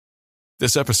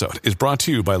This episode is brought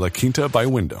to you by La Quinta by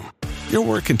Wyndham. Your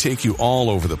work can take you all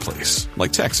over the place,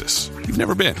 like Texas. You've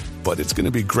never been, but it's going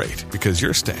to be great because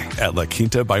you're staying at La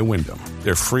Quinta by Wyndham.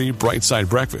 Their free Bright Side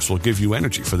breakfast will give you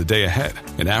energy for the day ahead.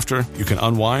 And after, you can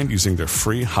unwind using their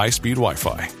free high-speed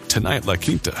Wi-Fi. Tonight, La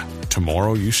Quinta.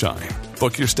 Tomorrow, you shine.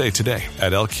 Book your stay today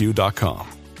at LQ.com.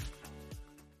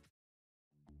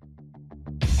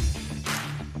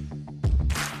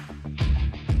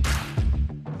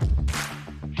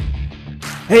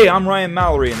 Hey, I'm Ryan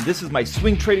Mallory, and this is my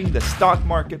Swing Trading the Stock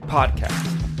Market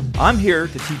podcast. I'm here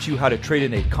to teach you how to trade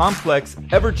in a complex,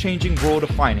 ever-changing world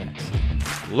of finance.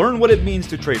 Learn what it means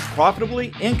to trade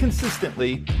profitably and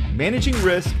consistently, managing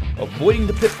risk, avoiding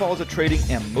the pitfalls of trading,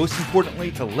 and most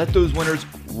importantly, to let those winners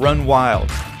run wild.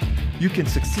 You can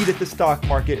succeed at the stock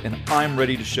market, and I'm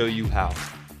ready to show you how.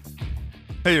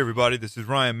 Hey everybody, this is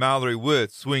Ryan Mallory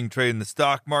with Swing Trading the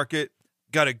Stock Market.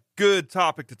 Got a good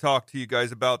topic to talk to you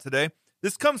guys about today.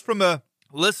 This comes from a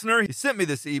listener. He sent me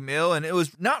this email, and it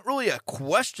was not really a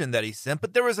question that he sent,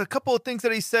 but there was a couple of things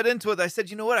that he said into it. I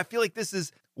said, you know what? I feel like this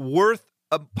is worth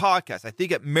a podcast. I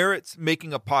think it merits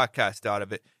making a podcast out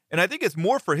of it. And I think it's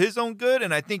more for his own good,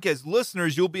 and I think as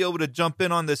listeners, you'll be able to jump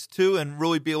in on this too and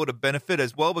really be able to benefit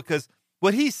as well, because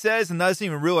what he says and doesn't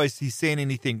even realize he's saying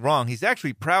anything wrong. He's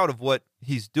actually proud of what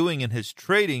he's doing in his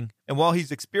trading. And while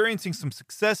he's experiencing some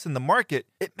success in the market,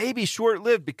 it may be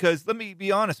short-lived because let me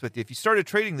be honest with you. If you started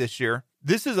trading this year,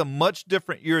 this is a much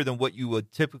different year than what you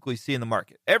would typically see in the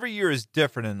market. Every year is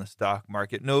different in the stock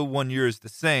market. No one year is the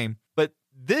same. But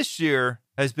this year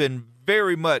has been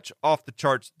very much off the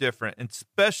charts different, and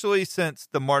especially since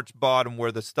the March bottom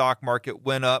where the stock market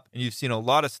went up. And you've seen a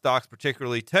lot of stocks,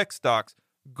 particularly tech stocks,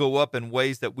 go up in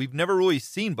ways that we've never really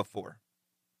seen before.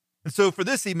 And so for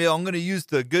this email, I'm going to use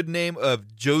the good name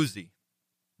of Josie,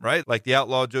 right? Like the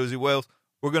outlaw Josie Wales.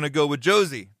 We're going to go with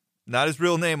Josie. Not his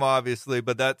real name, obviously,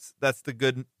 but that's the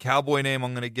good cowboy name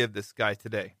I'm going to give this guy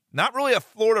today. Not really a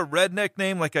Florida redneck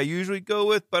name like I usually go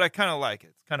with, but I kind of like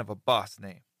it. It's kind of a boss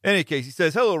name. In any case, he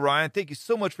says, "Hello, Ryan. Thank you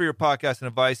so much for your podcast and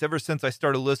advice. Ever since I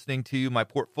started listening to you, my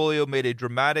portfolio made a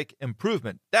dramatic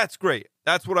improvement. That's great.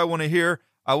 That's what I want to hear.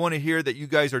 I want to hear that you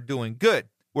guys are doing good."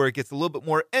 Where it gets a little bit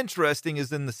more interesting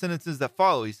is in the sentences that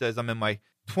follow. He says, "I'm in my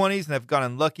 20s and I've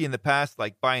gotten lucky in the past,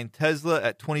 like buying Tesla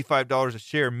at $25 a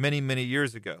share many, many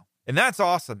years ago." And that's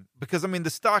awesome because, the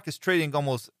stock is trading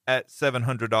almost at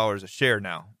 $700 a share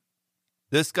now.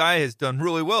 This guy has done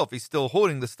really well if he's still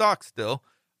holding the stock still.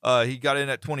 He got in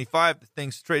at 25. The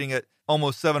thing's trading at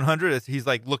almost 700. He's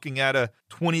like looking at a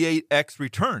 28x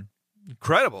return.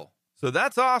 Incredible. So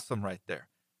that's awesome right there.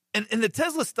 And the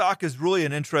Tesla stock is really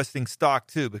an interesting stock,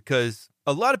 too, because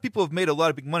a lot of people have made a lot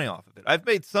of big money off of it. I've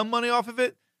made some money off of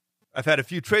it. I've had a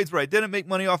few trades where I didn't make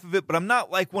money off of it, but I'm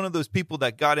not like one of those people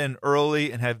that got in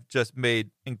early and have just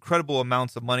made incredible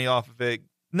amounts of money off of it.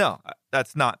 No,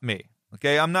 that's not me.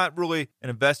 Okay, I'm not really an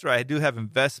investor. I do have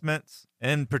investments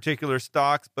in particular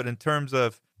stocks, but in terms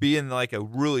of being like a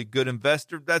really good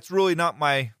investor, that's really not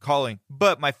my calling.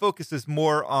 But my focus is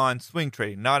more on swing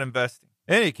trading, not investing.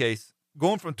 In any case,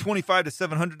 going from $25 to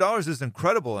 $700 is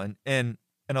incredible. And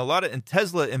a lot of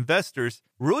Tesla investors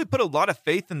really put a lot of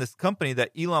faith in this company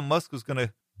that Elon Musk was going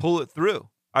to pull it through.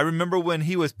 I remember when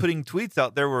he was putting tweets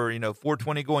out there where,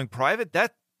 420 going private,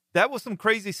 that was some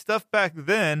crazy stuff back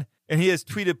then. And he has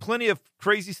tweeted plenty of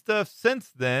crazy stuff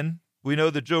since then. We know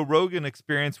the Joe Rogan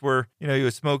experience where, he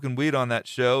was smoking weed on that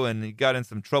show and he got in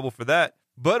some trouble for that.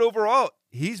 But overall,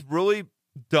 he's really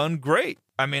done great.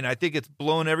 I think it's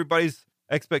blown everybody's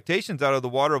expectations out of the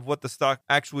water of what the stock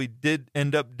actually did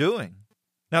end up doing.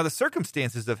 Now, the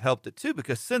circumstances have helped it too,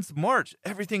 because since March,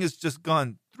 everything has just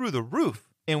gone through the roof.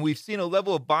 And we've seen a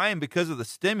level of buying because of the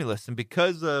stimulus and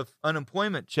because of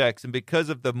unemployment checks and because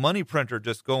of the money printer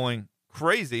just going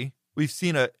crazy. We've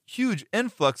seen a huge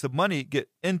influx of money get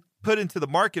put into the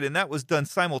market, and that was done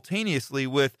simultaneously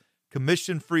with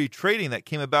commission-free trading that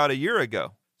came about a year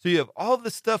ago. So you have all of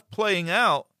this stuff playing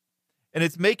out, and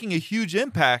it's making a huge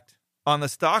impact on the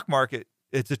stock market.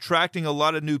 It's attracting a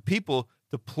lot of new people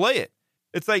to play it.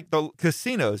 It's like the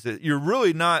casinos. You're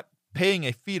really not paying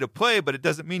a fee to play, but it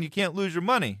doesn't mean you can't lose your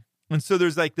money. And so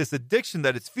there's like this addiction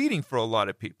that it's feeding for a lot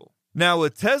of people. Now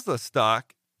with Tesla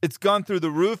stock, it's gone through the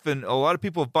roof and a lot of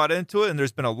people have bought into it. And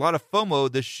there's been a lot of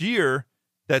FOMO this year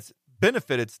that's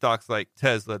benefited stocks like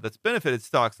Tesla, that's benefited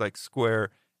stocks like Square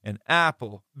and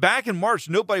Apple. Back in March,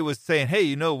 nobody was saying, hey,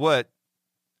 you know what?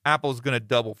 Apple's going to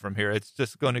double from here. It's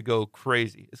just going to go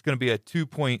crazy. It's going to be a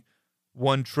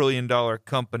 $2.1 trillion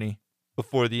company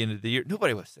before the end of the year.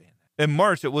 Nobody was saying that. In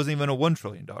March, it wasn't even a $1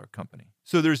 trillion company.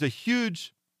 So there's a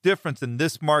huge difference in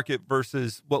this market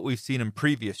versus what we've seen in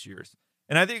previous years.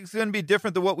 And I think it's going to be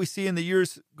different than what we see in the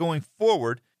years going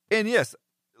forward. And yes,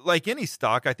 like any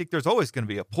stock, I think there's always going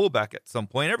to be a pullback at some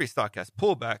point. Every stock has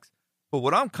pullbacks. But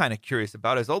what I'm kind of curious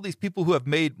about is all these people who have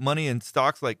made money in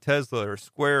stocks like Tesla or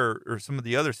Square or some of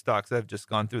the other stocks that have just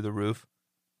gone through the roof.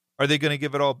 Are they going to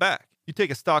give it all back? You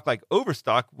take a stock like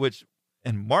Overstock, which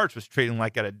in March was trading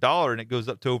like at $1 and it goes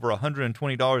up to over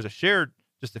 $120 a share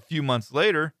just a few months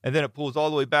later, and then it pulls all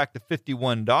the way back to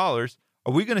 $51.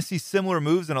 Are we going to see similar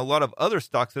moves in a lot of other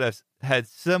stocks that have had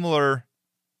similar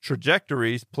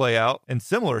trajectories play out in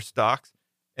similar stocks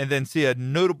and then see a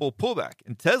notable pullback?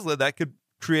 In Tesla, that could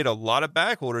create a lot of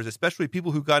backholders, especially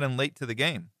people who got in late to the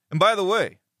game. And by the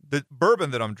way, the bourbon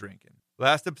that I'm drinking,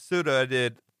 last episode I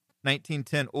did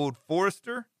 1910 Old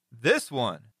Forester. This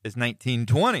one is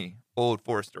 1920 Old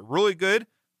Forester. Really good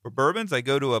for bourbons. I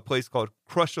go to a place called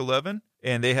Crush 11,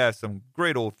 and they have some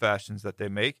great old fashions that they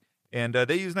make. And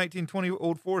they use 1920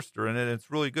 Old Forester, and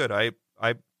it's really good. I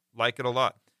like it a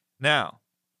lot. Now,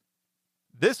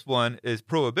 this one is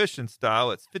Prohibition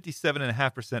style. It's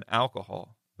 57.5%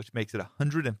 alcohol, which makes it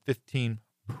 115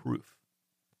 proof.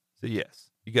 So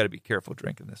yes, you got to be careful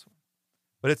drinking this one.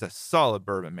 But it's a solid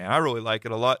bourbon, man. I really like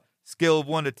it a lot. Scale of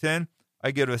 1 to 10,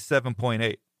 I give it a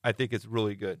 7.8. I think it's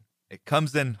really good. It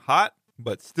comes in hot,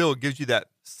 but still gives you that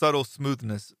subtle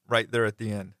smoothness right there at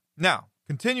the end. Now,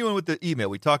 continuing with the email,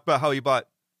 we talked about how he bought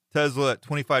Tesla at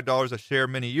 $25 a share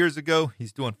many years ago.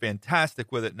 He's doing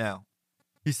fantastic with it now.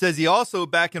 He says he also,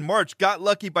 back in March, got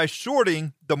lucky by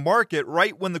shorting the market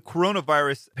right when the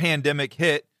coronavirus pandemic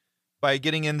hit by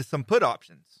getting into some put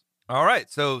options. All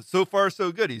right, so far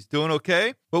so good. He's doing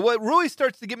okay. But what really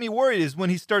starts to get me worried is when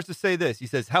he starts to say this. He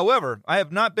says, however, I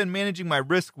have not been managing my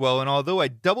risk well, and although I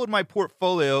doubled my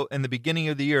portfolio in the beginning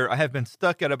of the year, I have been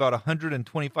stuck at about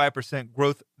 125%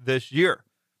 growth this year.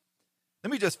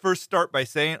 Let me just first start by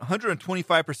saying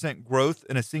 125% growth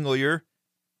in a single year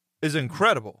is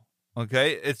incredible.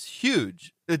 Okay, it's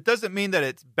huge. It doesn't mean that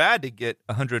it's bad to get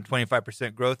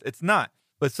 125% growth. It's not.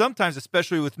 But sometimes,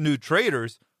 especially with new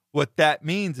traders, what that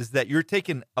means is that you're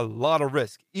taking a lot of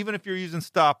risk. Even if you're using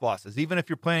stop losses, even if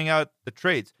you're planning out the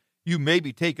trades, you may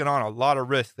be taking on a lot of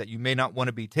risk that you may not want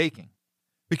to be taking.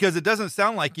 Because it doesn't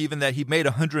sound like even that he made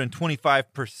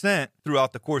 125%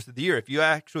 throughout the course of the year. If you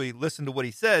actually listen to what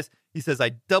he says, I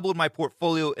doubled my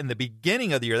portfolio in the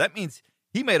beginning of the year. That means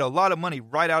he made a lot of money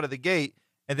right out of the gate.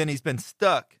 And then he's been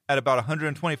stuck at about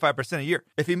 125% a year.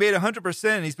 If he made 100%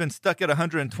 and he's been stuck at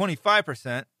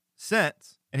 125%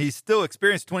 since, and he's still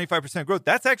experienced 25% growth,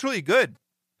 that's actually good.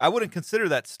 I wouldn't consider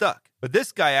that stuck. But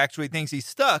this guy actually thinks he's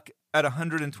stuck at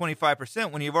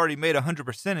 125% when you've already made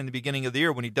 100% in the beginning of the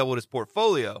year when he doubled his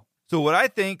portfolio. So what I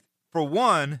think, for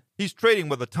one, he's trading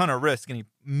with a ton of risk and he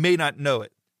may not know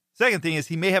it. Second thing is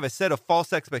he may have a set of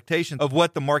false expectations of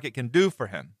what the market can do for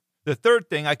him. The third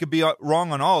thing, I could be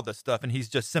wrong on all this stuff, and he's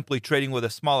just simply trading with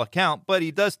a small account, but he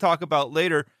does talk about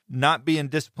later not being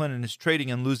disciplined in his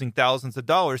trading and losing thousands of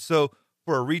dollars. So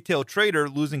for a retail trader,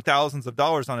 losing thousands of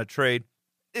dollars on a trade,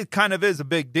 it kind of is a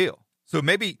big deal. So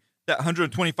maybe that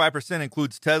 125%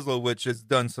 includes Tesla, which has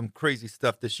done some crazy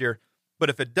stuff this year.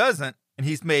 But if it doesn't, and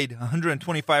he's made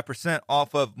 125%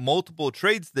 off of multiple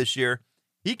trades this year,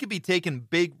 he could be taking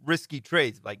big risky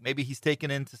trades. Like maybe he's taken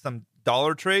into some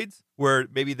dollar trades where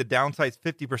maybe the downside's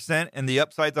 50% and the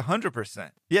upside's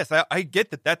 100%. Yes, I get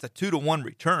that that's a 2-to-1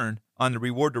 return on the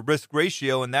reward to risk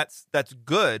ratio, and that's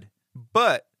good.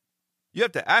 But you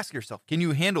have to ask yourself, can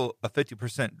you handle a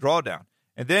 50% drawdown?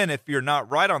 And then if you're not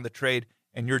right on the trade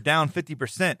and you're down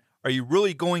 50%, are you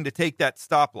really going to take that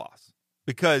stop loss?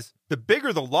 Because the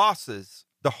bigger the losses,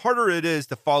 the harder it is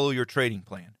to follow your trading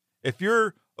plan. If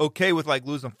you're okay with like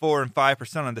losing 4 and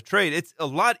 5% on the trade, it's a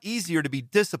lot easier to be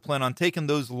disciplined on taking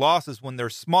those losses when they're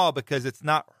small because it's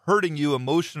not hurting you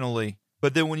emotionally.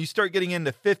 But then when you start getting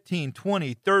into 15,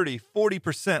 20, 30,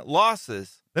 40%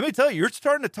 losses, let me tell you, you're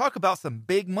starting to talk about some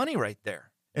big money right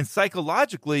there. And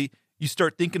psychologically, you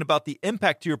start thinking about the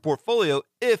impact to your portfolio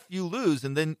if you lose.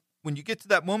 And then when you get to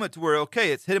that moment to where,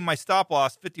 okay, it's hitting my stop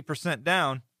loss 50%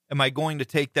 down, am I going to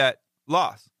take that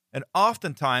loss? And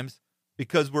oftentimes,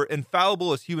 because we're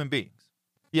infallible as human beings.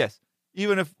 Yes,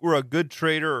 even if we're a good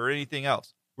trader or anything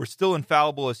else, we're still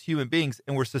infallible as human beings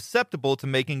and we're susceptible to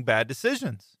making bad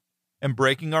decisions and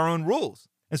breaking our own rules.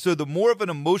 And so the more of an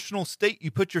emotional state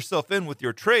you put yourself in with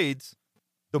your trades,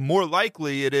 the more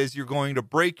likely it is you're going to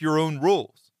break your own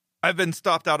rules. I've been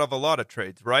stopped out of a lot of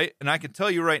trades, right? And I can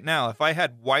tell you right now, if I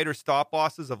had wider stop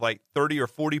losses of like 30 or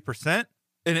 40%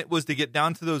 and it was to get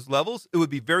down to those levels, it would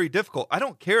be very difficult. I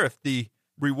don't care if the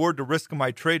reward to risk of my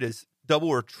trade is double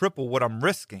or triple what I'm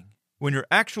risking. When you're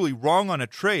actually wrong on a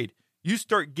trade, you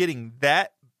start getting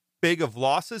that big of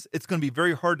losses, it's going to be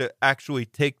very hard to actually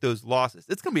take those losses.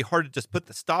 It's going to be hard to just put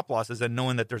the stop losses and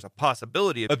knowing that there's a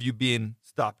possibility of you being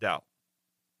stopped out.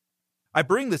 I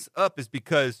bring this up is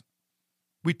because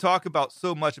we talk about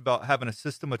so much about having a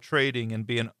system of trading and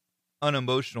being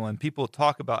unemotional, and people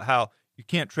talk about how you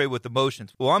can't trade with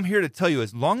emotions. Well, I'm here to tell you,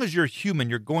 as long as you're human,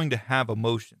 you're going to have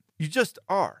emotion. You just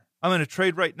are. I'm in a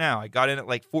trade right now. I got in at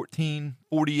like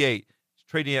 14.48. It's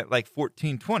trading at like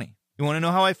 14.20. You want to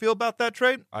know how I feel about that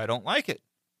trade? I don't like it.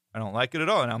 I don't like it at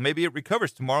all. Now, maybe it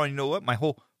recovers tomorrow, and you know what? My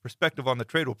whole perspective on the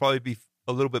trade will probably be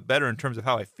a little bit better in terms of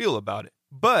how I feel about it.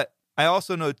 But I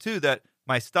also know, too, that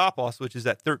my stop loss, which is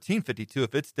at 13.52,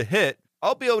 if it's to hit,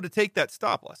 I'll be able to take that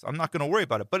stop loss. I'm not going to worry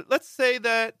about it. But let's say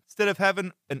that instead of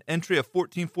having an entry of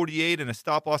 14.48 and a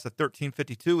stop loss of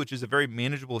 13.52, which is a very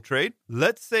manageable trade,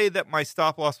 let's say that my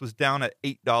stop loss was down at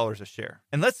 $8 a share.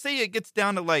 And let's say it gets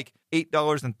down to like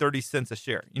 $8.30 a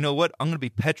share. You know what? I'm going to be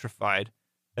petrified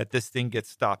that this thing gets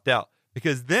stopped out,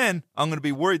 because then I'm going to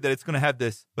be worried that it's going to have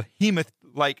this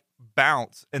behemoth-like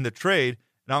bounce in the trade,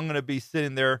 and I'm going to be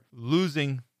sitting there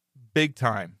losing big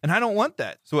time. And I don't want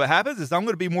that. So what happens is I'm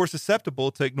going to be more susceptible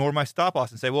to ignore my stop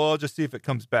loss and say, well, I'll just see if it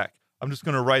comes back. I'm just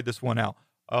going to ride this one out.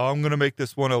 I'm going to make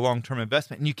this one a long-term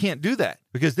investment. And you can't do that,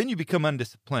 because then you become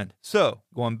undisciplined. So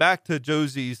going back to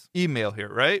Josie's email here,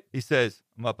 right? He says,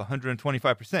 I'm up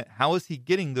 125%. How is he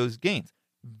getting those gains?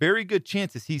 Very good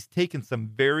chances he's taken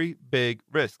some very big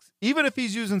risks. Even if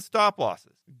he's using stop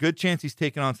losses, good chance he's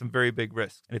taking on some very big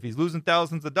risks. And if he's losing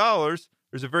thousands of dollars,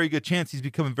 there's a very good chance he's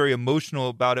becoming very emotional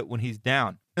about it when he's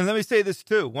down. And let me say this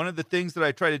too. One of the things that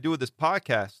I try to do with this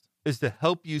podcast is to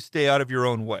help you stay out of your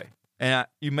own way. And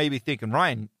you may be thinking,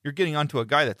 Ryan, you're getting onto a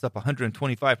guy that's up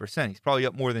 125%. He's probably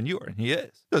up more than you are, and he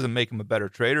is. Doesn't make him a better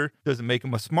trader. Doesn't make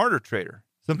him a smarter trader.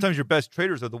 Sometimes your best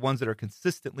traders are the ones that are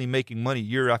consistently making money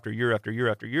year after year after year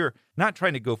after year, not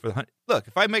trying to go for the 100. Look,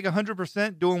 if I make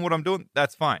 100% doing what I'm doing,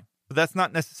 that's fine. But that's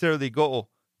not necessarily the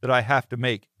goal that I have to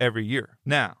make every year.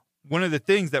 Now, one of the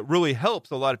things that really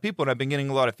helps a lot of people, and I've been getting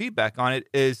a lot of feedback on it,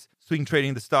 is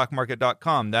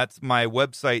swingtradingthestockmarket.com. That's my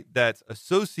website that's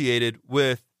associated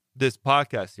with this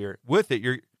podcast here. With it,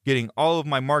 you're getting all of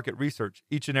my market research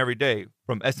each and every day,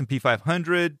 from S&P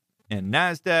 500 and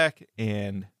NASDAQ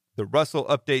and the Russell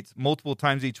updates multiple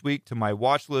times each week to my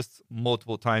watch lists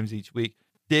multiple times each week,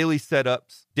 daily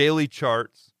setups, daily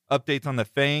charts, updates on the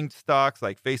FANG stocks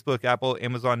like Facebook, Apple,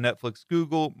 Amazon, Netflix,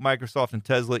 Google, Microsoft, and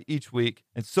Tesla each week,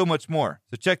 and so much more.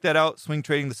 So check that out,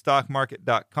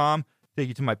 swingtradingthestockmarket.com. Take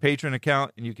you to my Patreon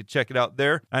account, and you can check it out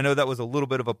there. I know that was a little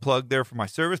bit of a plug there for my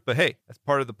service, but hey, as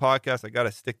part of the podcast, I got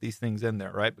to stick these things in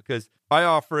there, right? Because I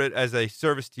offer it as a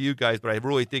service to you guys, but I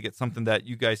really think it's something that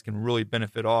you guys can really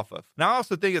benefit off of. And I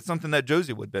also think it's something that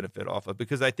Josie would benefit off of,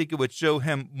 because I think it would show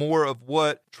him more of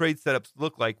what trade setups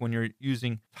look like when you're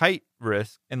using tight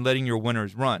risk and letting your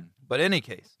winners run. But in any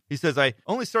case, he says, I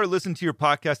only started listening to your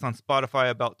podcast on Spotify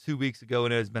about 2 weeks ago,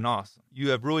 and it has been awesome.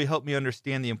 You have really helped me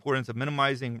understand the importance of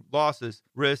minimizing losses,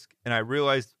 risk, and I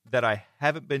realized that I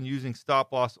haven't been using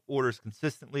stop loss orders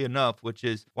consistently enough, which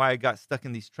is why I got stuck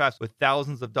in these traps with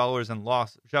thousands of dollars in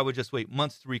losses, which I would just wait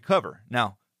months to recover.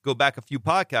 Now, go back a few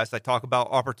podcasts, I talk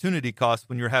about opportunity costs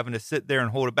when you're having to sit there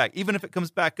and hold it back. Even if it comes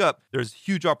back up, there's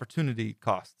huge opportunity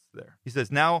costs there. He says,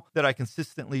 now that I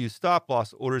consistently use stop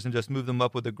loss orders and just move them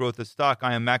up with the growth of stock,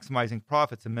 I am maximizing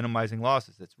profits and minimizing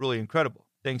losses. It's really incredible.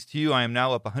 Thanks to you, I am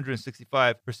now up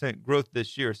 165% growth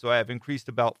this year. So I have increased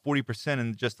about 40%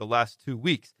 in just the last 2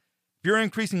 weeks. If you're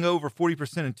increasing over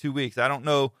 40% in 2 weeks, I don't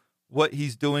know what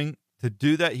he's doing to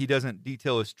do that. He doesn't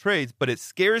detail his trades, but it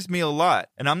scares me a lot.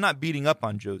 And I'm not beating up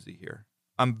on Josie here.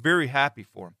 I'm very happy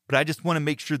for him, but I just want to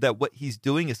make sure that what he's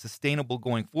doing is sustainable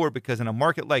going forward, because in a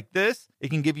market like this, it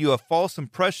can give you a false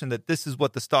impression that this is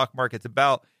what the stock market's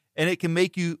about, and it can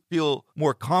make you feel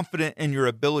more confident in your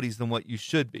abilities than what you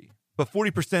should be. But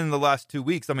 40% in the last 2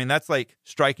 weeks, I mean, that's like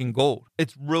striking gold.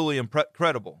 It's really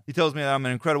incredible. He tells me that I'm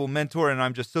an incredible mentor, and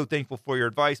I'm just so thankful for your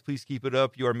advice. Please keep it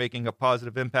up. You are making a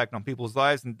positive impact on people's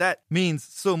lives, and that means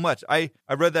so much. I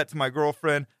read that to my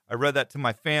girlfriend. I read that to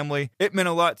my family. It meant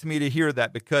a lot to me to hear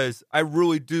that, because I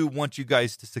really do want you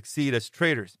guys to succeed as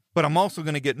traders. But I'm also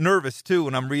going to get nervous too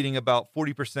when I'm reading about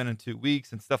 40% in 2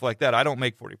 weeks and stuff like that. I don't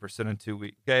make 40% in 2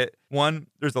 weeks. Okay? One,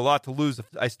 there's a lot to lose if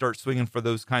I start swinging for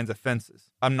those kinds of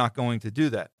fences. I'm not going to do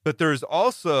that. But there's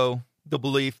also the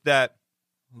belief that,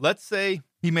 let's say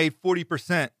he made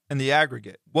 40% in the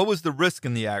aggregate. What was the risk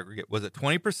in the aggregate? Was it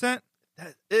 20%?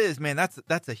 That is, man,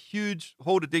 that's a huge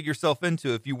hole to dig yourself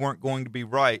into if you weren't going to be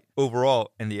right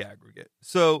overall in the aggregate.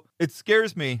 So it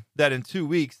scares me that in 2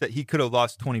 weeks that he could have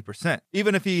lost 20%,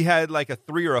 even if he had like a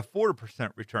 3 or a 4%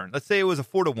 return. Let's say it was a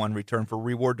 4-to-1 return for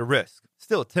reward to risk.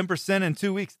 Still 10% in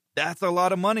 2 weeks. That's a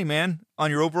lot of money, man, on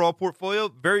your overall portfolio.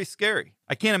 Very scary.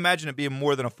 I can't imagine it being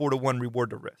more than a 4-to-1 reward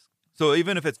to risk. So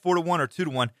even if it's 4-to-1 or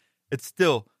 2-to-1, it's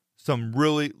still some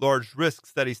really large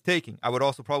risks that he's taking. I would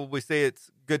also probably say it's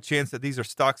a good chance that these are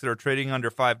stocks that are trading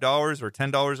under $5 or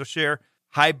 $10 a share.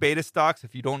 High beta stocks,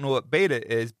 if you don't know what beta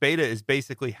is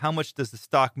basically how much does the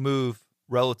stock move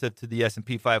relative to the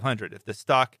S&P 500. If the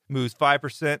stock moves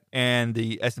 5% and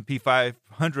the S&P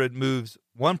 500 moves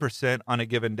 1% on a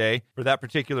given day, for that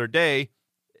particular day,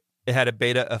 it had a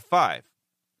beta of 5.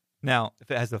 Now, if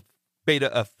it has a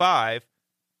beta of 5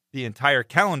 the entire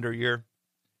calendar year,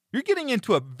 you're getting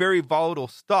into a very volatile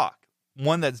stock,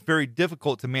 one that's very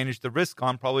difficult to manage the risk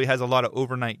on, probably has a lot of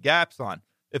overnight gaps on.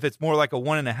 If it's more like a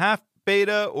 1.5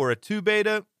 beta or a 2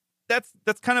 beta, that's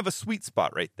kind of a sweet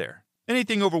spot right there.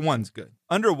 Anything over 1's good.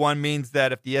 Under 1 means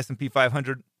that if the S&P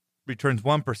 500 returns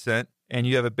 1% and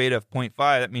you have a beta of 0.5,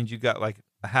 that means you got like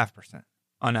a 0.5%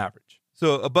 on average.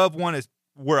 So above 1 is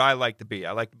where I like to be.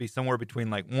 I like to be somewhere between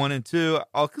like 1 and 2.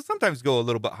 I'll sometimes go a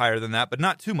little bit higher than that, but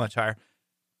not too much higher.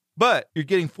 But you're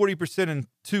getting 40% in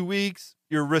 2 weeks,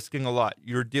 you're risking a lot.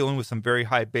 You're dealing with some very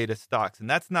high beta stocks, and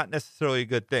that's not necessarily a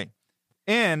good thing.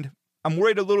 And I'm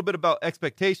worried a little bit about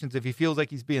expectations if he feels like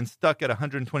he's being stuck at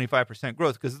 125%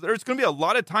 growth, because there's going to be a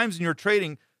lot of times in your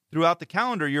trading throughout the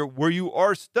calendar year where you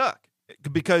are stuck.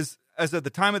 Because as of the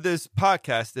time of this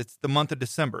podcast, it's the month of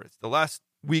December. It's the last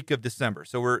week of December.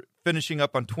 So we're finishing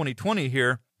up on 2020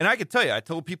 here. And I can tell you, I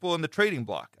told people in the trading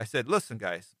block, I said, listen,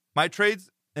 guys, my trades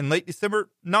in late December,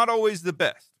 not always the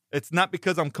best. It's not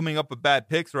because I'm coming up with bad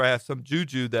picks or I have some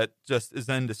juju that just is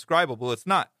indescribable. It's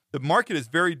not. The market is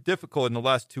very difficult in the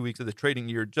last 2 weeks of the trading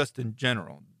year, just in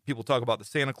general. People talk about the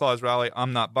Santa Claus rally.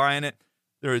 I'm not buying it.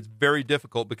 There is very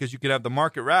difficult because you can have the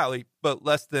market rally, but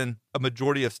less than a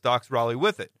majority of stocks rally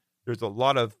with it. There's a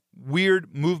lot of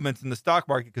weird movements in the stock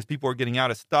market because people are getting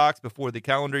out of stocks before the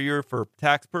calendar year for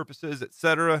tax purposes,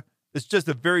 etc. It's just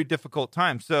a very difficult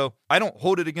time. So I don't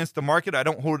hold it against the market. I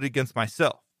don't hold it against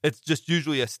myself. It's just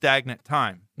usually a stagnant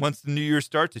time. Once the new year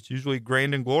starts, it's usually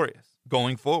grand and glorious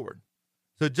going forward.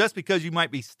 So just because you might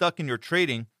be stuck in your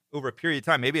trading over a period of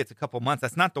time, maybe it's a couple months,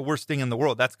 that's not the worst thing in the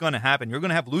world. That's going to happen. You're going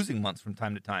to have losing months from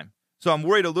time to time. So I'm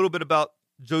worried a little bit about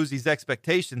Josie's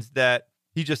expectations that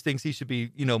he just thinks he should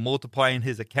be, multiplying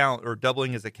his account or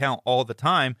doubling his account all the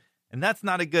time. And that's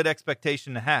not a good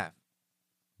expectation to have.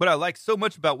 But I like so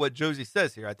much about what Josie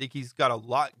says here. I think he's got a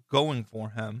lot going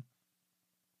for him.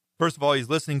 First of all, he's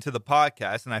listening to the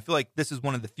podcast. And I feel like this is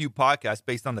one of the few podcasts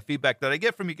based on the feedback that I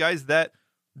get from you guys that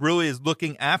really is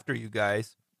looking after you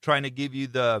guys, trying to give you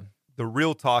the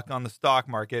real talk on the stock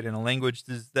market in a language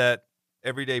that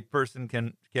everyday person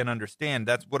can understand.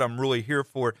 That's what I'm really here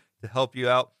for, to help you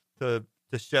out, to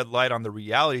shed light on the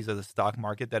realities of the stock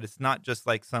market, that it's not just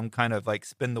like some kind of like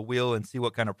spin the wheel and see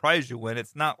what kind of prize you win.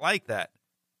 It's not like that.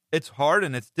 It's hard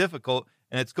and it's difficult,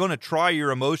 and it's going to try your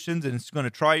emotions, and it's going to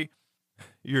try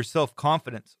your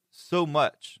self-confidence so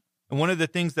much. And one of the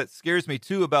things that scares me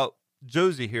too about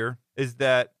Josie here is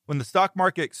that when the stock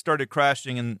market started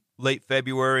crashing in late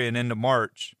February and into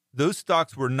March, those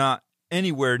stocks were not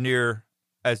anywhere near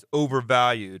as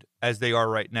overvalued as they are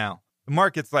right now. The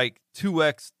market's like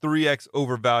 2x, 3x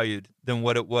overvalued than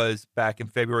what it was back in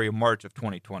February and March of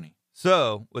 2020.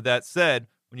 So with that said,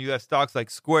 when you have stocks like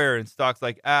Square and stocks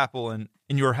like Apple and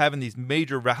you're having these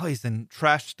major rallies and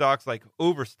trash stocks like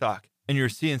Overstock, and you're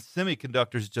seeing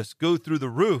semiconductors just go through the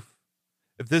roof,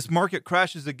 if this market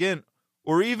crashes again,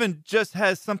 or even just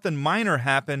has something minor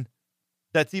happen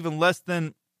that's even less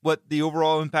than what the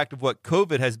overall impact of what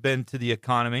COVID has been to the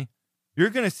economy, you're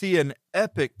going to see an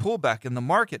epic pullback in the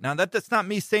market. Now, that's not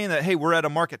me saying that, hey, we're at a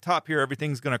market top here,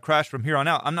 everything's going to crash from here on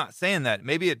out. I'm not saying that.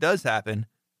 Maybe it does happen.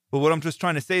 But what I'm just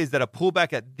trying to say is that a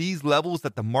pullback at these levels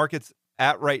that the market's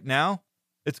at right now,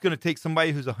 it's going to take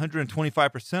somebody who's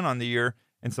 125% on the year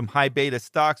and some high beta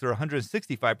stocks, or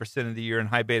 165% of the year in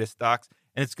high beta stocks,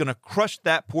 and it's going to crush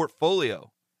that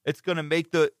portfolio. It's going to make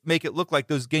it look like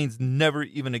those gains never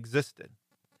even existed.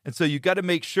 And so you got to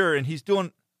make sure, and he's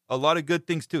doing a lot of good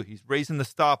things too. He's raising the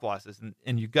stop losses,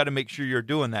 and you got to make sure you're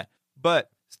doing that. But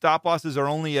stop losses are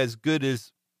only as good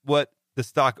as what the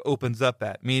stock opens up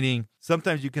at, meaning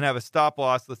sometimes you can have a stop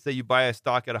loss. Let's say you buy a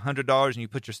stock at $100 and you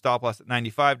put your stop loss at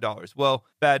 $95. Well,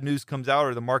 bad news comes out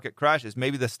or the market crashes.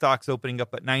 Maybe the stock's opening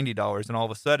up at $90, and all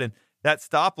of a sudden that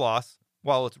stop loss,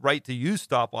 while it's right to use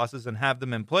stop losses and have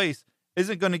them in place,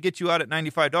 isn't going to get you out at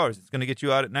 $95. It's going to get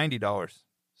you out at $90.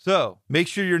 So make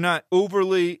sure you're not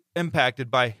overly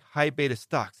impacted by high beta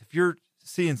stocks. If you're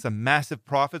seeing some massive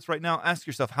profits right now, ask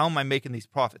yourself, how am I making these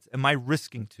profits? Am I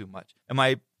risking too much? Am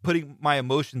I putting my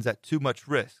emotions at too much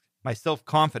risk? My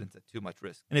self-confidence at too much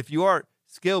risk? And if you are,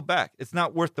 scale back. It's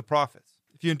not worth the profits.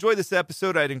 If you enjoyed this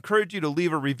episode, I'd encourage you to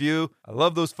leave a review. I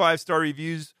love those 5-star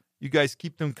reviews. You guys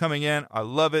keep them coming in. I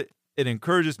love it. It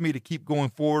encourages me to keep going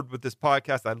forward with this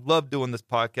podcast. I love doing this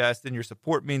podcast, and your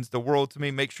support means the world to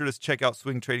me. Make sure to check out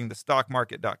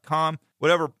swingtradingthestockmarket.com.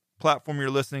 Whatever platform you're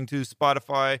listening to,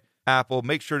 Spotify, Apple,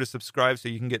 make sure to subscribe so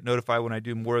you can get notified when I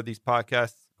do more of these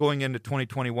podcasts. Going into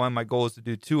 2021, my goal is to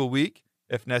do 2 a week.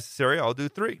 If necessary, I'll do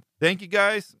 3. Thank you,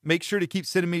 guys. Make sure to keep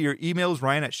sending me your emails,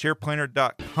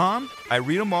 ryan@shareplanner.com. I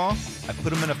read them all. I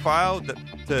put them in a file to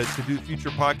do future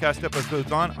podcast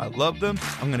episodes on. I love them.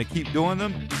 I'm going to keep doing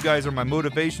them. You guys are my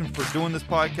motivation for doing this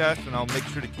podcast, and I'll make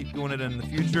sure to keep doing it in the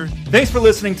future. Thanks for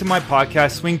listening to my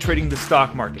podcast, Swing Trading the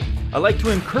Stock Market. I'd like to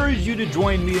encourage you to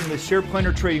join me in the Share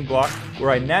Planner Trading Block,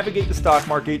 where I navigate the stock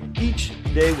market each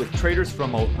day with traders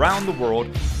from around the world.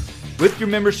 With your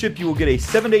membership, you will get a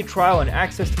 7-day trial and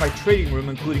access to my trading room,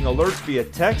 including alerts via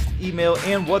text, email,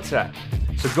 and WhatsApp.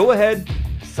 So go ahead,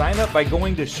 sign up by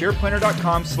going to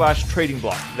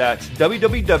shareplanner.com/tradingblock. That's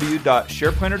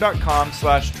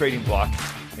www.shareplanner.com/tradingblock.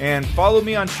 And follow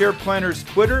me on Share Planner's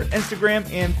Twitter,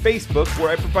 Instagram, and Facebook,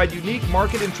 where I provide unique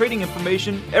market and trading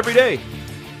information every day.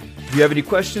 If you have any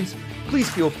questions, please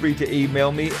feel free to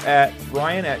email me at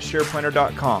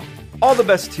ryan@shareplanner.com. All the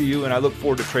best to you, and I look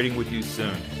forward to trading with you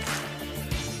soon.